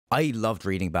I loved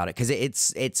reading about it because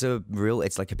it's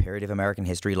like a period of American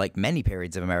history, like many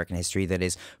periods of American history, that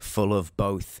is full of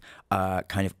both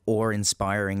kind of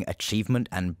awe-inspiring achievement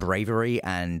and bravery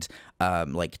and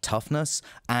like toughness,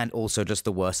 and also just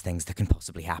the worst things that can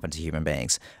possibly happen to human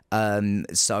beings.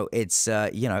 So it's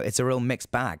it's a real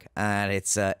mixed bag, and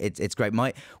it's great.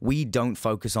 We don't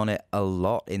focus on it a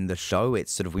lot in the show.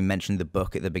 It's sort of, we mentioned the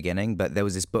book at the beginning, but there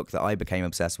was this book that I became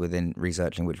obsessed with in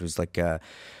researching, which was like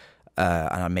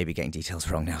and I may be getting details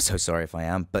wrong now, so sorry if I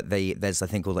am, but there's a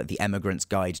thing called like The Emigrant's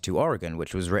Guide to Oregon,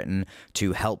 which was written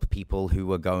to help people who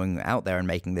were going out there and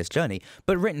making this journey,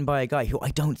 but written by a guy who I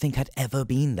don't think had ever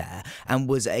been there and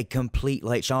was a complete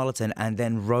like charlatan, and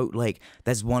then wrote like,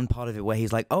 there's one part of it where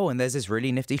he's like, oh, and there's this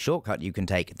really nifty shortcut you can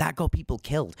take. That got people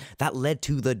killed. That led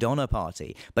to the Donner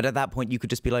Party. But at that point, you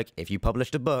could just be like, if you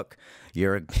published a book,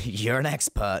 you're an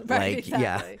expert. Right, like,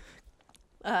 exactly.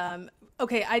 Yeah.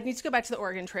 Okay, I need to go back to the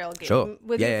Oregon Trail game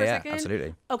with you for a yeah, second.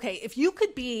 Absolutely. Okay, if you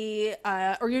could be,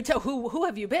 or you tell who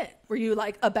have you been? Were you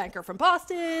like a banker from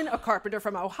Boston, a carpenter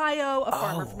from Ohio, a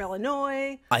farmer from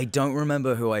Illinois? I don't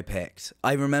remember who I picked.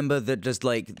 I remember that just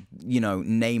like,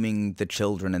 naming the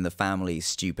children and the family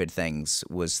stupid things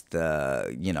was the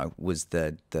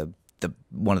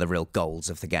one of the real goals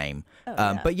of the game.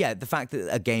 But yeah, the fact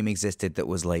that a game existed that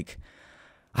was like,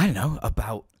 I don't know,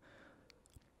 about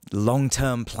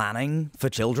long-term planning for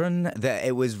children, that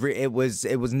it was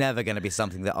never going to be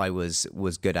something that I was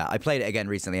good at. I played it again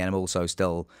recently, and I'm also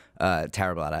still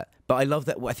terrible at it. But I love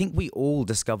that. I think we all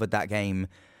discovered that game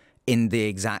in the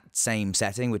exact same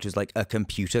setting, which was like a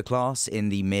computer class in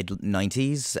the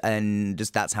mid-90s, and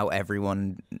just that's how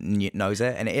everyone knows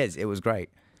it, and it was great.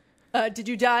 Did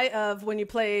you die of when you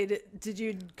played? Did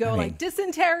you go like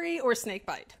dysentery or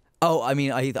snakebite? Oh, I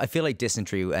mean, I feel like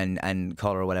dysentery and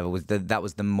cholera or whatever that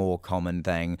was the more common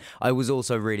thing. I was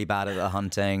also really bad at the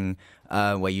hunting,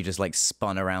 where you just like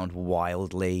spun around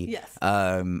wildly. Yes.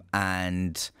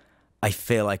 And I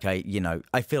feel like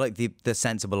the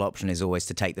sensible option is always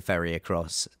to take the ferry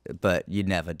across, but you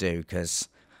never do, because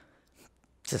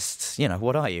just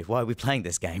what are you? Why are we playing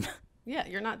this game? Yeah,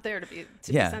 you're not there to be. Yeah,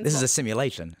 be sensible. this is a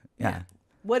simulation. Yeah.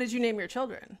 What did you name your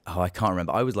children? Oh, I can't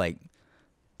remember. I was like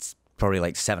probably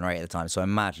like 7 or 8 at the time, so I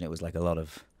imagine it was like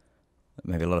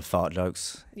maybe a lot of fart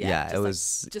jokes. Yeah, it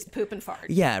was like just poop and fart.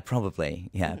 Yeah, probably.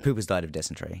 Yeah, Poopers died of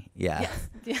dysentery. Yeah, Yes.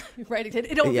 Yeah, right.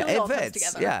 It all, yeah, really it all comes fits.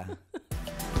 together. Yeah.